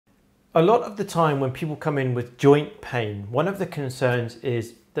A lot of the time when people come in with joint pain, one of the concerns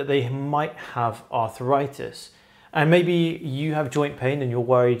is that they might have arthritis. And maybe you have joint pain and you're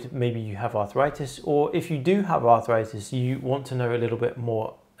worried maybe you have arthritis, or if you do have arthritis, you want to know a little bit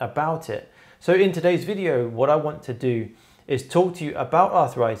more about it. So in today's video, what I want to do is talk to you about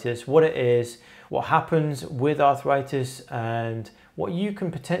arthritis, what it is, what happens with arthritis, and what you can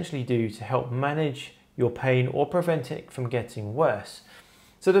potentially do to help manage your pain or prevent it from getting worse.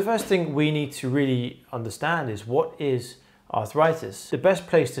 So the first thing we need to really understand is, what is arthritis? The best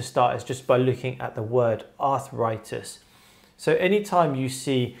place to start is just by looking at the word arthritis. So anytime you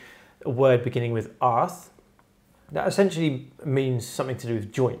see a word beginning with arth, that essentially means something to do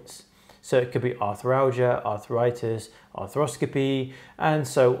with joints. So it could be arthralgia, arthritis, arthroscopy, and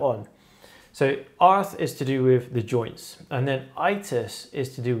so on. So arth is to do with the joints, and then itis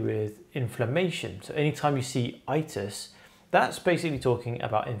is to do with inflammation. So anytime you see itis, that's basically talking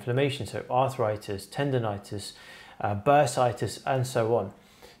about inflammation. So arthritis, tendinitis, bursitis, and so on.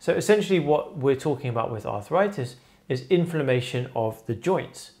 So essentially what we're talking about with arthritis is inflammation of the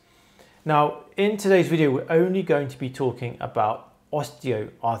joints. Now, in today's video, we're only going to be talking about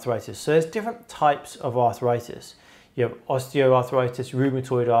osteoarthritis. So there's different types of arthritis. You have osteoarthritis,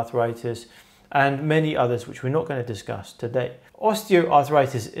 rheumatoid arthritis, and many others which we're not going to discuss today.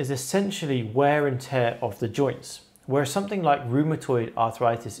 Osteoarthritis is essentially wear and tear of the joints, whereas something like rheumatoid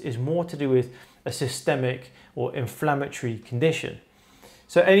arthritis is more to do with a systemic or inflammatory condition.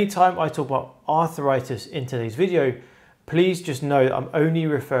 So anytime I talk about arthritis in today's video, please just know that I'm only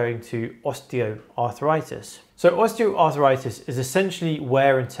referring to osteoarthritis. So osteoarthritis is essentially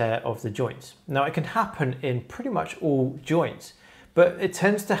wear and tear of the joints. Now it can happen in pretty much all joints, but it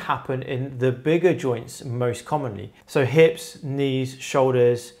tends to happen in the bigger joints most commonly. So hips, knees,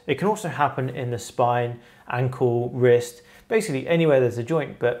 shoulders. It can also happen in the spine, ankle, wrist, basically anywhere there's a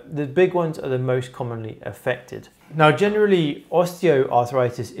joint, but the big ones are the most commonly affected. Now, generally,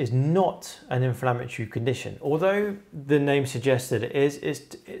 osteoarthritis is not an inflammatory condition. Although the name suggests that it is,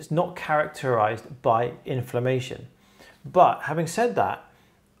 it's not characterized by inflammation. But having said that,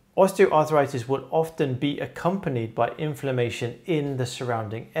 osteoarthritis will often be accompanied by inflammation in the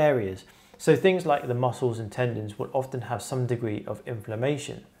surrounding areas. So things like the muscles and tendons will often have some degree of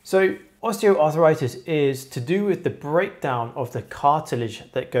inflammation. So osteoarthritis is to do with the breakdown of the cartilage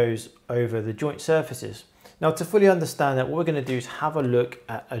that goes over the joint surfaces. Now, to fully understand that, what we're going to do is have a look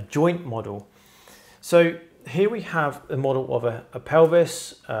at a joint model. So here we have a model of a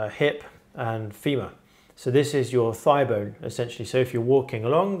pelvis, a hip, and femur. So this is your thigh bone, essentially. So if you're walking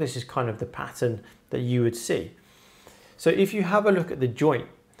along, this is kind of the pattern that you would see. So if you have a look at the joint,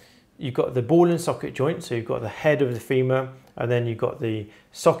 you've got the ball and socket joint. So you've got the head of the femur, and then you've got the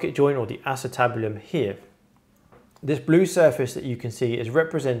socket joint or the acetabulum here. This blue surface that you can see is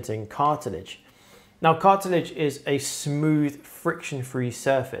representing cartilage. Now, cartilage is a smooth, friction-free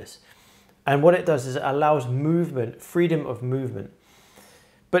surface. And what it does is it allows movement, freedom of movement.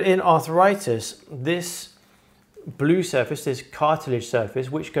 But in arthritis, this blue surface, this cartilage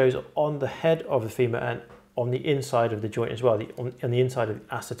surface, which goes on the head of the femur and on the inside of the joint as well, on the inside of the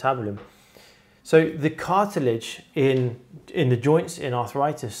acetabulum. So the cartilage in the joints in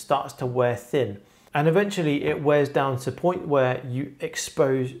arthritis starts to wear thin, and eventually it wears down to the point where you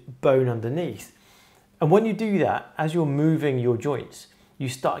expose bone underneath. And when you do that, as you're moving your joints, you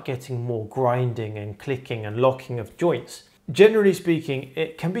start getting more grinding and clicking and locking of joints. Generally speaking,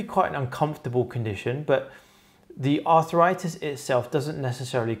 it can be quite an uncomfortable condition, but the arthritis itself doesn't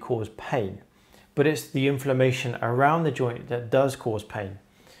necessarily cause pain, but it's the inflammation around the joint that does cause pain.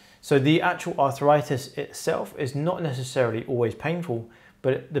 So the actual arthritis itself is not necessarily always painful,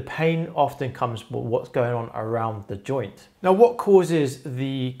 but the pain often comes from what's going on around the joint. Now, what causes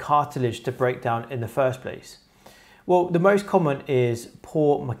the cartilage to break down in the first place? Well, the most common is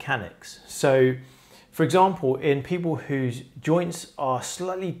poor mechanics. So, for example, in people whose joints are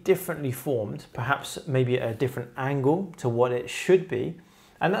slightly differently formed, perhaps maybe at a different angle to what it should be,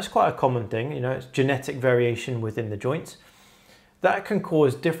 and that's quite a common thing, it's genetic variation within the joints, that can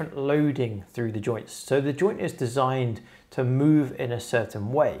cause different loading through the joints. So the joint is designed to move in a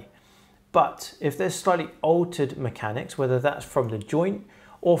certain way. But if there's slightly altered mechanics, whether that's from the joint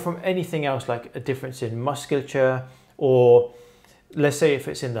or from anything else, like a difference in musculature, or let's say if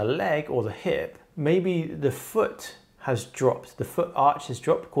it's in the leg or the hip, maybe the foot has dropped, the foot arch has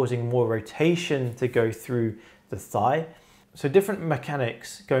dropped, causing more rotation to go through the thigh. So different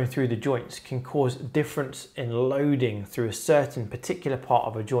mechanics going through the joints can cause difference in loading through a certain particular part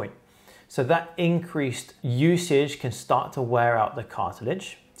of a joint. So that increased usage can start to wear out the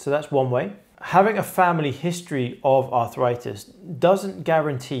cartilage. So that's one way. Having a family history of arthritis doesn't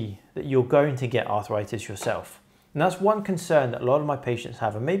guarantee that you're going to get arthritis yourself. And that's one concern that a lot of my patients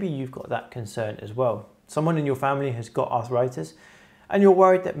have, and maybe you've got that concern as well. Someone in your family has got arthritis and you're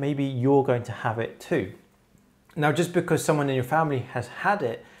worried that maybe you're going to have it too. Now, just because someone in your family has had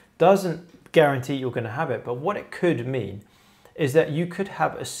it doesn't guarantee you're going to have it, but what it could mean is that you could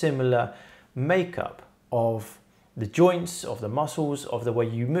have a similar makeup of the joints, of the muscles, of the way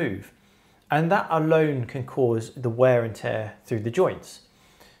you move. And that alone can cause the wear and tear through the joints.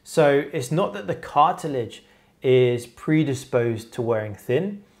 So it's not that the cartilage is predisposed to wearing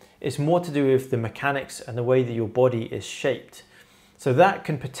thin, it's more to do with the mechanics and the way that your body is shaped. So that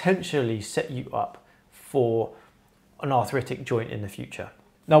can potentially set you up for an arthritic joint in the future.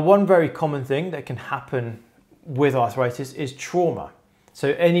 Now, one very common thing that can happen with arthritis is trauma.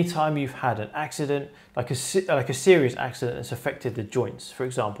 So anytime you've had an accident, like a serious accident that's affected the joints, for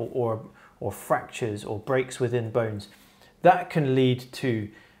example, or fractures or breaks within bones, that can lead to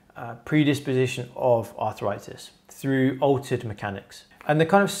predisposition of arthritis through altered mechanics. And the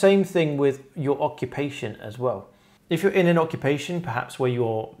kind of same thing with your occupation as well. If you're in an occupation, perhaps where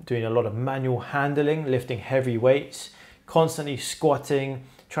you're doing a lot of manual handling, lifting heavy weights, constantly squatting,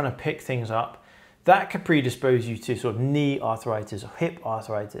 trying to pick things up, that could predispose you to sort of knee arthritis or hip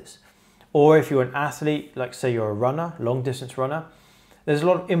arthritis. Or if you're an athlete, like say you're a runner, long distance runner, there's a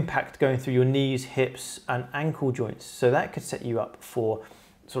lot of impact going through your knees, hips and ankle joints. So that could set you up for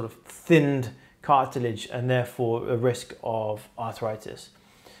sort of thinned cartilage and therefore a risk of arthritis.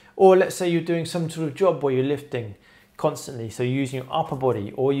 Or let's say you're doing some sort of job where you're lifting constantly, so you're using your upper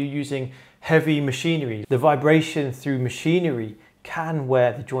body or you're using heavy machinery. The vibration through machinery can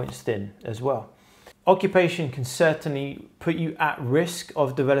wear the joints thin as well. Occupation can certainly put you at risk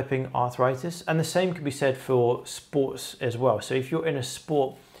of developing arthritis, and the same can be said for sports as well. So if you're in a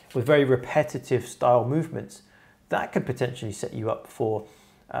sport with very repetitive style movements, that could potentially set you up for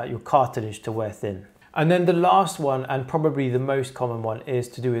your cartilage to wear thin. And then the last one, and probably the most common one, is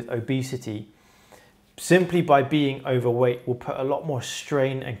to do with obesity. Simply by being overweight will put a lot more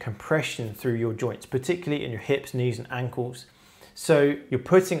strain and compression through your joints, particularly in your hips, knees and ankles. So you're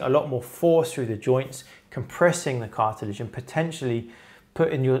putting a lot more force through the joints, compressing the cartilage and potentially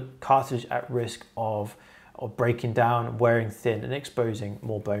putting your cartilage at risk of breaking down, wearing thin and exposing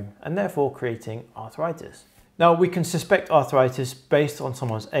more bone, and therefore creating arthritis. Now, we can suspect arthritis based on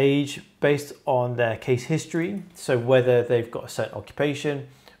someone's age, based on their case history, so whether they've got a certain occupation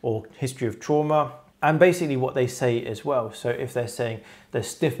or history of trauma, and basically what they say as well. So if they're saying there's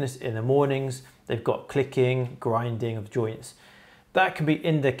stiffness in the mornings, they've got clicking, grinding of joints, that can be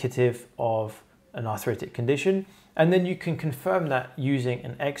indicative of an arthritic condition. And then you can confirm that using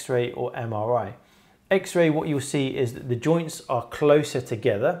an X-ray or MRI. X-ray, what you'll see is that the joints are closer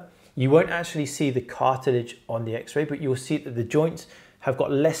together. You won't actually see the cartilage on the X-ray, but you'll see that the joints have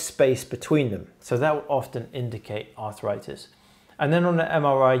got less space between them. So that will often indicate arthritis. And then on the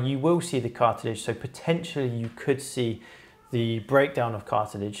MRI, you will see the cartilage. So potentially you could see the breakdown of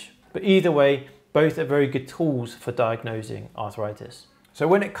cartilage. But either way, both are very good tools for diagnosing arthritis. So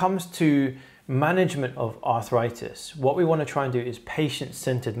when it comes to management of arthritis, what we want to try and do is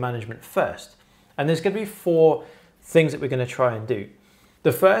patient-centered management first. And there's going to be 4 things that we're going to try and do.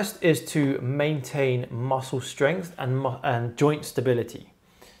 The first is to maintain muscle strength and joint stability.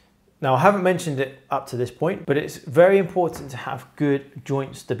 Now, I haven't mentioned it up to this point, but it's very important to have good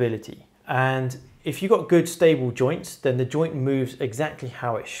joint stability. And if you've got good stable joints, then the joint moves exactly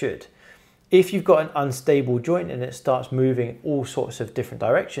how it should. If you've got an unstable joint and it starts moving all sorts of different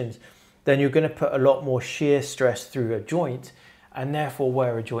directions, then you're going to put a lot more shear stress through a joint and therefore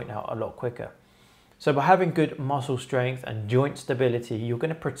wear a joint out a lot quicker. So by having good muscle strength and joint stability, you're going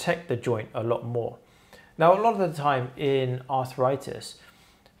to protect the joint a lot more. Now, a lot of the time in arthritis,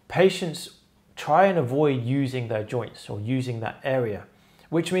 patients try and avoid using their joints or using that area,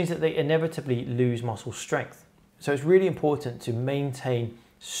 which means that they inevitably lose muscle strength. So it's really important to maintain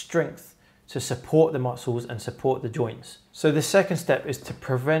strength to support the muscles and support the joints. So the second step is to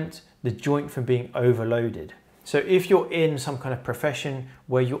prevent the joint from being overloaded. So if you're in some kind of profession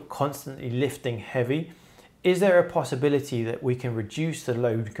where you're constantly lifting heavy, is there a possibility that we can reduce the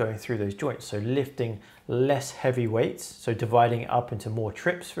load going through those joints? So lifting less heavy weights, so dividing it up into more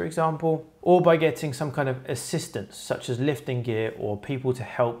trips, for example, or by getting some kind of assistance, such as lifting gear or people to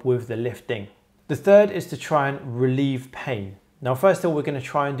help with the lifting. The third is to try and relieve pain. Now, first of all, we're going to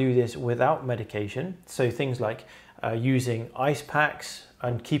try and do this without medication. So things like using ice packs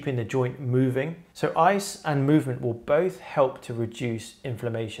and keeping the joint moving. So ice and movement will both help to reduce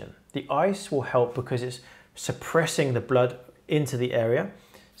inflammation. The ice will help because it's suppressing the blood into the area.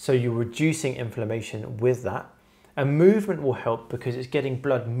 So you're reducing inflammation with that. And movement will help because it's getting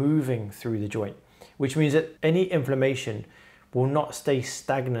blood moving through the joint, which means that any inflammation will not stay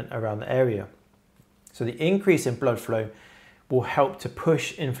stagnant around the area. So the increase in blood flow will help to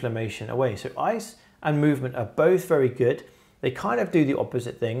push inflammation away. So ice and movement are both very good. They kind of do the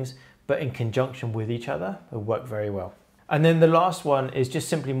opposite things, but in conjunction with each other, they work very well. And then the last one is just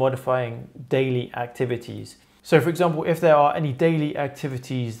simply modifying daily activities. So for example, if there are any daily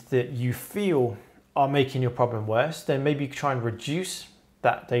activities that you feel are making your problem worse, then maybe try and reduce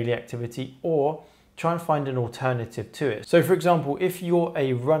that daily activity or try and find an alternative to it. So for example, if you're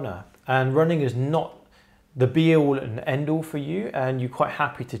a runner and running is not the be all and end all for you and you're quite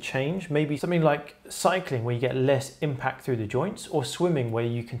happy to change, maybe something like cycling where you get less impact through the joints, or swimming where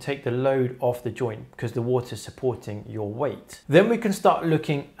you can take the load off the joint because the water is supporting your weight. Then we can start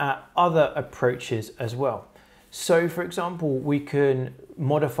looking at other approaches as well. So for example, we can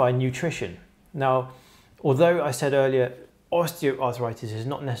modify nutrition. Now, although I said earlier, osteoarthritis is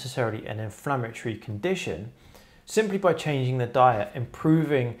not necessarily an inflammatory condition, simply by changing the diet,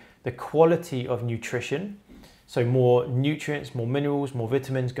 improving the quality of nutrition, so more nutrients, more minerals, more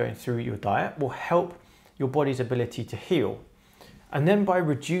vitamins going through your diet will help your body's ability to heal. And then by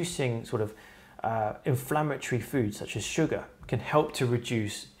reducing sort of inflammatory foods such as sugar can help to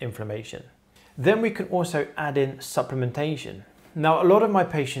reduce inflammation. Then we can also add in supplementation. Now, a lot of my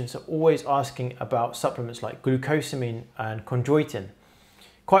patients are always asking about supplements like glucosamine and chondroitin.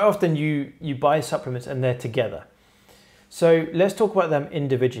 Quite often you buy supplements and they're together. So let's talk about them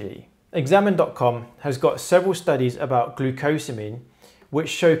individually. Examine.com has got several studies about glucosamine which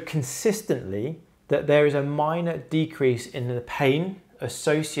show consistently that there is a minor decrease in the pain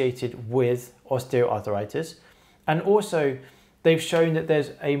associated with osteoarthritis. And also they've shown that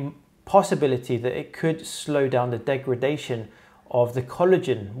there's a possibility that it could slow down the degradation of the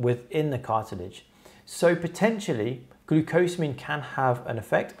collagen within the cartilage. So potentially glucosamine can have an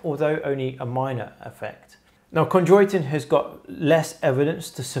effect, although only a minor effect. Now, chondroitin has got less evidence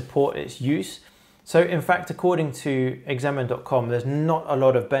to support its use. So in fact, according to Examine.com, there's not a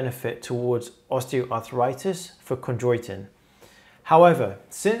lot of benefit towards osteoarthritis for chondroitin. However,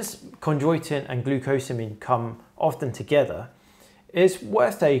 since chondroitin and glucosamine come often together, it's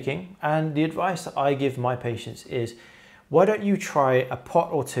worth taking. And the advice that I give my patients is, why don't you try a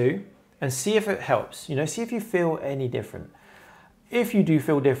pot or two and see if it helps, see if you feel any different. If you do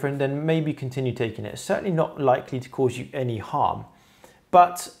feel different, then maybe continue taking it. It's certainly not likely to cause you any harm.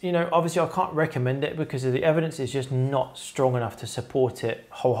 But, obviously I can't recommend it because the evidence is just not strong enough to support it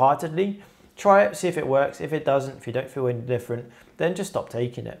wholeheartedly. Try it, see if it works. If it doesn't, if you don't feel any different, then just stop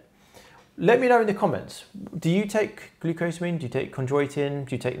taking it. Let me know in the comments. Do you take glucosamine? Do you take chondroitin?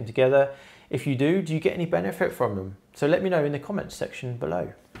 Do you take them together? If you do you get any benefit from them? So let me know in the comments section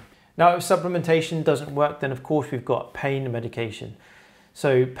below. Now, if supplementation doesn't work, then of course we've got pain medication.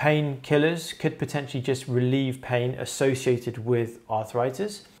 So painkillers could potentially just relieve pain associated with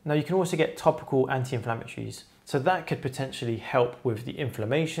arthritis. Now you can also get topical anti-inflammatories. So that could potentially help with the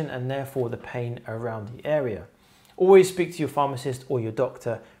inflammation and therefore the pain around the area. Always speak to your pharmacist or your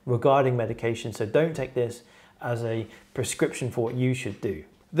doctor regarding medication. So don't take this as a prescription for what you should do.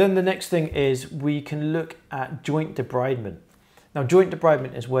 Then the next thing is we can look at joint debridement. Now, joint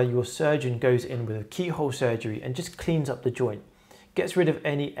debridement is where your surgeon goes in with a keyhole surgery and just cleans up the joint, gets rid of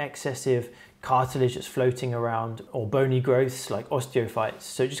any excessive cartilage that's floating around or bony growths like osteophytes.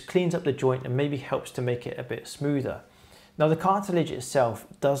 So it just cleans up the joint and maybe helps to make it a bit smoother. Now, the cartilage itself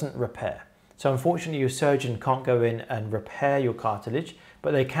doesn't repair. So unfortunately, your surgeon can't go in and repair your cartilage,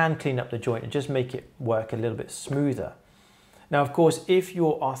 but they can clean up the joint and just make it work a little bit smoother. Now, of course, if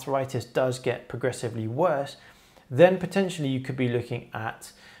your arthritis does get progressively worse, then potentially you could be looking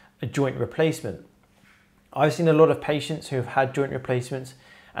at a joint replacement. I've seen a lot of patients who have had joint replacements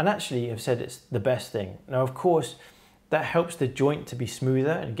and actually have said it's the best thing. Now, of course, that helps the joint to be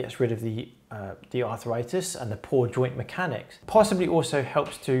smoother and gets rid of the arthritis and the poor joint mechanics. Possibly also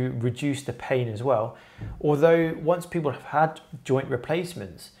helps to reduce the pain as well. Although once people have had joint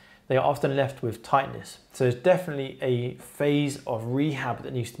replacements, they are often left with tightness. So there's definitely a phase of rehab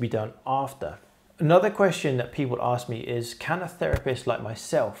that needs to be done after. Another question that people ask me is, can a therapist like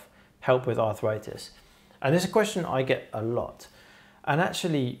myself help with arthritis? And this is a question I get a lot. And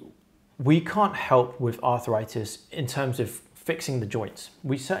actually, we can't help with arthritis in terms of fixing the joints.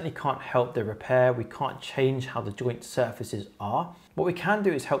 We certainly can't help the repair. We can't change how the joint surfaces are. What we can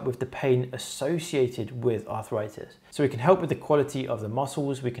do is help with the pain associated with arthritis. So we can help with the quality of the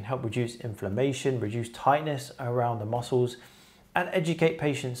muscles. We can help reduce inflammation, reduce tightness around the muscles, and educate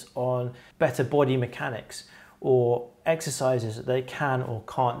patients on better body mechanics, or exercises that they can or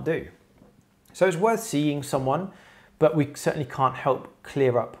can't do. So it's worth seeing someone, but we certainly can't help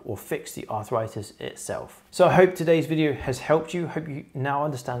clear up or fix the arthritis itself. So I hope today's video has helped you. Hope you now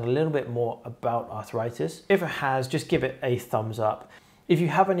understand a little bit more about arthritis. If it has, just give it a thumbs up. If you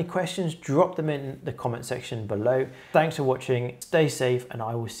have any questions, drop them in the comment section below. Thanks for watching, stay safe, and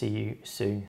I will see you soon.